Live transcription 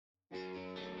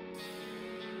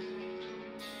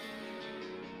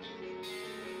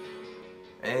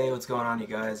Hey, what's going on, you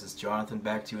guys? It's Jonathan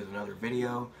back to you with another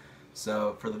video.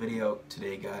 So for the video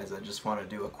today, guys, I just want to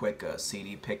do a quick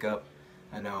CD pickup.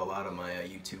 I know a lot of my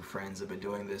YouTube friends have been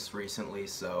doing this recently,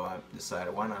 so I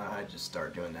decided why not I just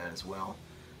start doing that as well.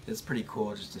 It's pretty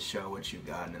cool just to show what you've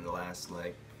gotten in the last,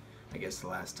 I guess the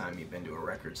last time you've been to a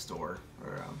record store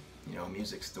or a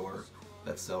music store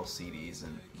that sells CDs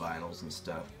and vinyls and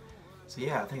stuff. So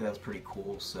yeah, I think that's pretty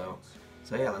cool. So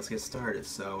yeah, let's get started.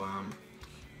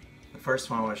 The first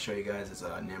one I want to show you guys is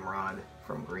Nimrod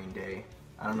from Green Day.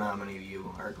 I don't know how many of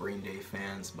you are Green Day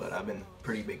fans, but I've been a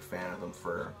pretty big fan of them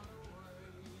for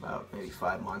about maybe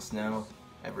 5 months now,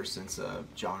 ever since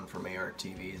John from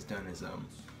ARTV has done his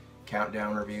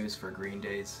countdown reviews for Green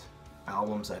Day's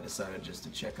albums. I decided just to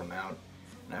check them out,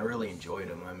 and I really enjoyed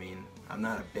them. I mean, I'm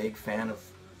not a big fan of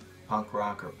punk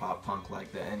rock or pop punk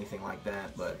like that, anything like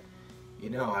that, but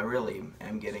I really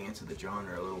am getting into the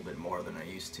genre a little bit more than I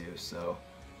used to, so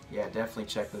yeah, definitely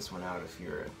check this one out if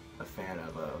you're a fan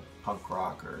of punk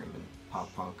rock or even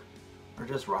pop punk or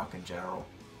just rock in general.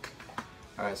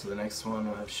 Alright, so the next one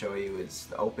I'll show you is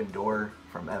The Open Door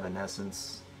from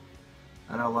Evanescence.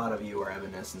 I know a lot of you are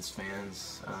Evanescence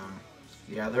fans.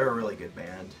 Yeah, they're a really good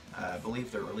band. I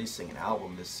believe they're releasing an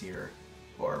album this year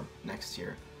or next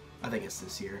year. I think it's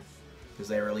this year, because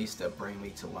they released a Bring Me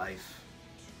to Life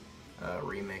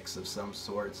remix of some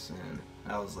sorts, and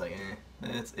I was like,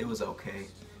 it was okay.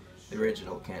 The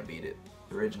original can't beat it.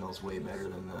 The original's way better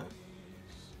than the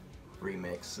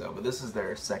remix. But this is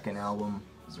their second album.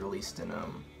 It was released in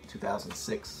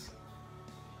 2006.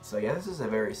 So yeah, this is a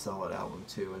very solid album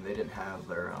too. And they didn't have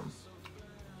their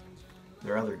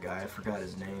other guy. I forgot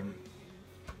his name.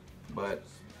 But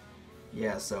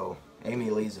yeah, so Amy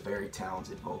Lee's a very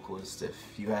talented vocalist. If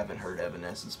you haven't heard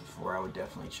Evanescence before, I would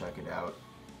definitely check it out.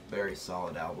 Very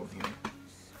solid album here.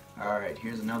 Alright,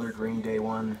 here's another Green Day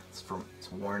one. It's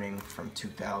Warning from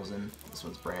 2000. This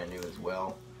one's brand new as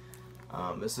well.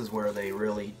 This is where they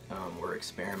really were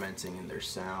experimenting in their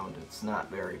sound. It's not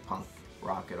very punk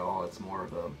rock at all. It's more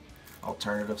of a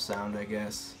alternative sound, I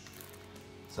guess.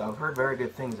 So I've heard very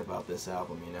good things about this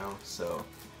album, so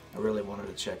I really wanted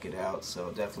to check it out, so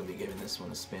I'll definitely be giving this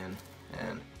one a spin.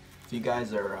 And if you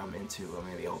guys are into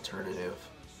maybe alternative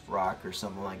rock or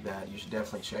something like that, you should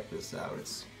definitely check this out.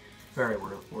 It's very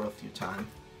worth your time.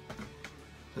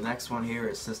 The next one here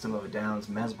is System of a Down's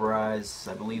Mesmerize.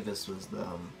 I believe this was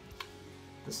the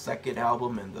second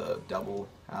album in the double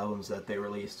albums that they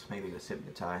released. Maybe it was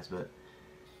Hypnotize, but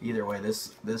either way,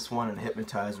 this one and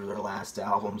Hypnotize were their last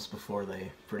albums before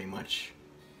they pretty much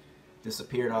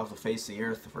disappeared off the face of the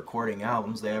earth of recording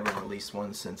albums. They haven't released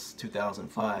one since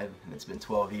 2005, and it's been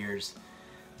 12 years.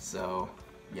 So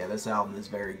yeah, this album is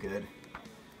very good.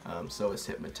 So is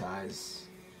Hypnotize.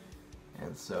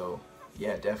 And so,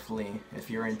 yeah, definitely, if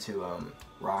you're into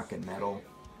rock and metal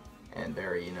and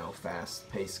very,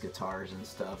 fast-paced guitars and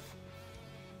stuff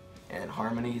and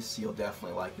harmonies, you'll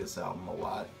definitely like this album a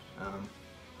lot.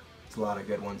 There's a lot of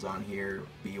good ones on here.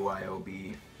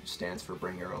 BYOB stands for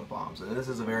Bring Your Own Bombs. And this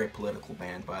is a very political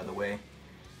band, by the way.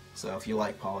 So if you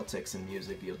like politics and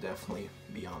music, you'll definitely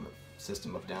be on the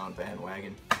System of a Down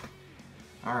bandwagon.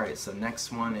 Alright, so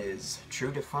next one is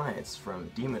True Defiance from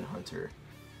Demon Hunter.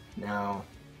 Now,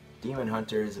 Demon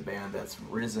Hunter is a band that's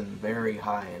risen very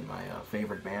high in my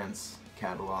favorite bands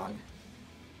catalog,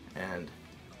 and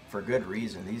for good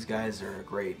reason. These guys are a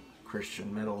great Christian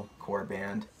metalcore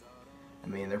band. I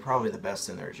mean, they're probably the best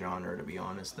in their genre, to be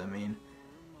honest. I mean,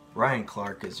 Ryan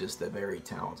Clark is just a very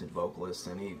talented vocalist,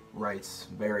 and he writes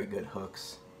very good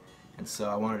hooks. And so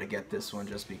I wanted to get this one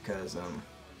just because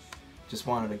just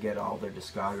wanted to get all their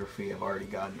discography. I've already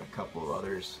gotten a couple of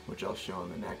others, which I'll show in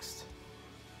the next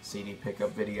CD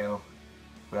pickup video,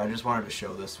 but I just wanted to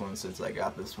show this one since I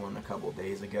got this one a couple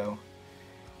days ago,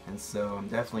 and so I'm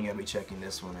definitely going to be checking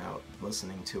this one out,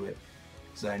 listening to it,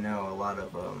 because I know a lot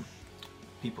of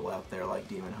people out there like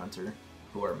Demon Hunter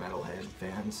who are metalhead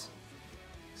fans.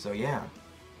 So yeah,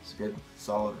 it's a good,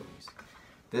 solid release.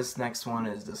 This next one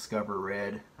is Discover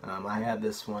Red. I had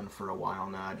this one for a while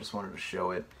now. I just wanted to show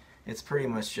it. It's pretty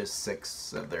much just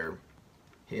 6 of their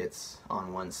hits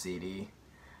on one CD.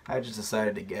 I just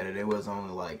decided to get it. It was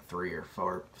only like $3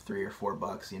 or $4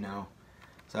 bucks,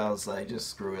 So I was like, just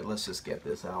screw it. Let's just get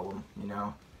this album,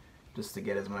 just to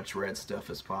get as much Red stuff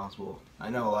as possible.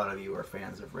 I know a lot of you are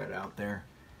fans of Red out there.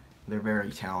 They're very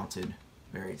talented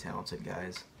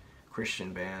guys.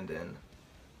 Christian band, and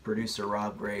producer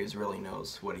Rob Graves really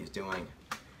knows what he's doing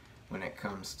when it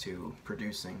comes to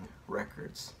producing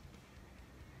records.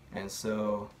 And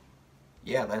so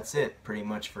yeah, that's it pretty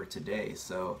much for today.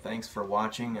 So thanks for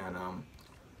watching, and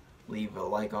leave a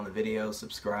like on the video,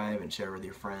 subscribe, and share with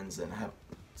your friends, and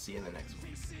See you in the next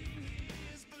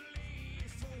one.